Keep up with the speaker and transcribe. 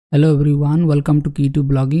Hello everyone, welcome to Key to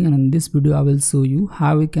Blogging, and in this video I will show you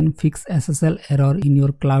how we can fix SSL error in your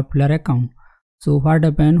Cloudflare account. So what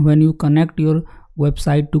happens when you connect your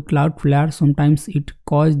website to Cloudflare? Sometimes it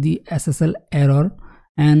causes the SSL error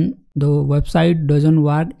and the website doesn't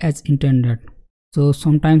work as intended. So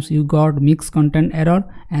sometimes you got mixed content error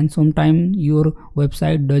and sometimes your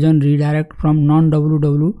website doesn't redirect from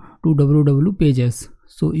non-www to www pages.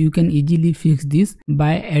 So you can easily fix this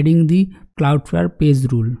by adding the Cloudflare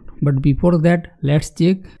page rule. But before that, let's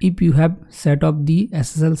check if you have set up the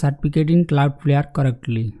SSL certificate in Cloudflare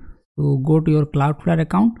correctly. So go to your Cloudflare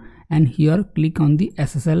account and here click on the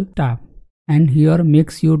SSL tab, and here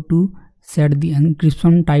make sure to set the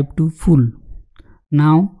encryption type to full.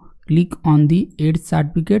 Now click on the Add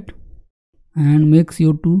certificate and make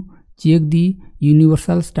sure to check the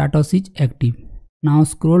universal status is active. Now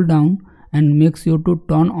scroll down and make sure to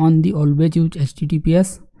turn on the always use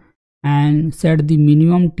HTTPS and set the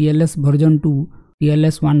minimum TLS version to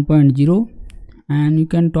TLS 1.0, and you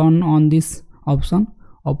can turn on this option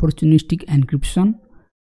opportunistic encryption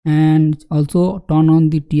and also turn on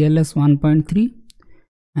the TLS 1.3,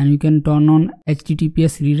 and you can turn on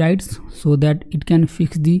HTTPS rewrites so that it can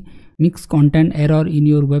fix the mixed content error in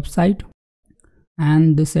your website.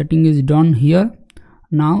 And the setting is done here.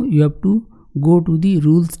 Now you have to go to the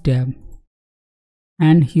rules tab,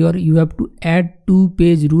 and here you have to add 2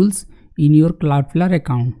 page rules in your Cloudflare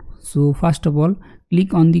account. So first of all,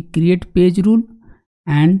 click on the create page rule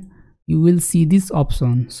and you will see this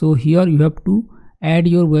option. So here you have to add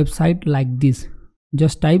your website like this.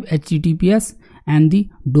 Just type HTTPS and the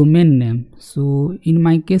domain name. So in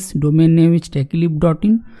my case domain name is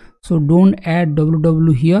techylib.in, so don't add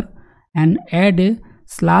www here and add a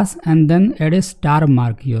slash and then add a star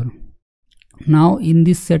mark here. Now in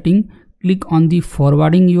this setting, click on the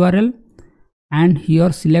forwarding URL and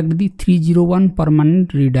here select the 301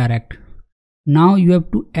 permanent redirect. Now you have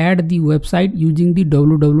to add the website using the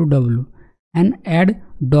www and add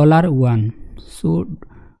 $1. So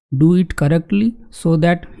do it correctly so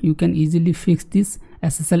that you can easily fix this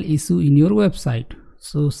SSL issue in your website.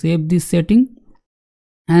 So save this setting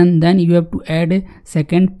and then you have to add a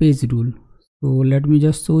second page rule. So let me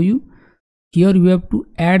just show you. Here you have to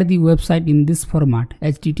add the website in this format: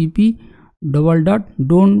 http://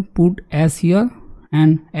 don't put s here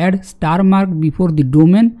and add star mark before the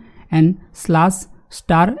domain and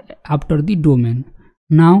 /* after the domain.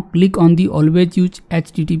 Now click on the always use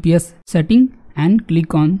HTTPS setting and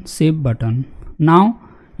click on save button. Now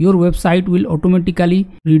your website will automatically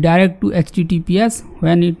redirect to HTTPS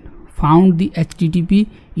when it found the HTTP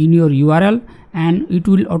in your URL, and it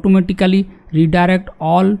will automatically redirect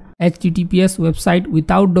all HTTPS website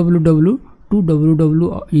without www to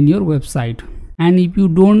www in your website. And if you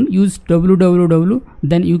don't use www,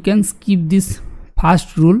 then you can skip this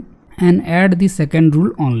first rule and add the second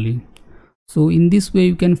rule only. So in this way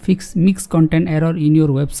you can fix mixed content error in your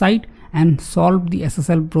website and solve the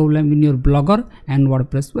SSL problem in your Blogger and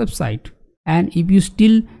WordPress website. And if you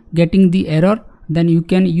still getting the error, then you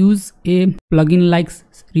can use a plugin like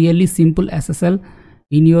Really Simple SSL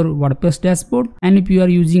in your WordPress dashboard, and if you are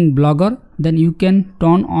using Blogger, then you can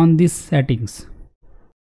turn on these settings.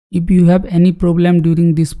 If you have any problem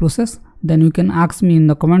during this process, then you can ask me in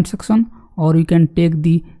the comment section, or you can take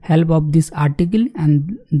the help of this article,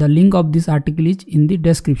 and the link of this article is in the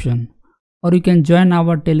description, or you can join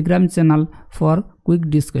our Telegram channel for quick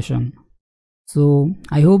discussion. So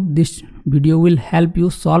I hope this video will help you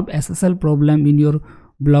solve SSL problem in your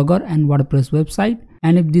Blogger and WordPress website.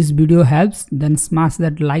 And if this video helps, then smash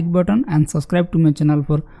that like button and subscribe to my channel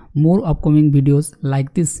for more upcoming videos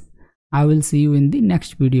like this. I will see you in the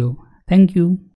next video. Thank you.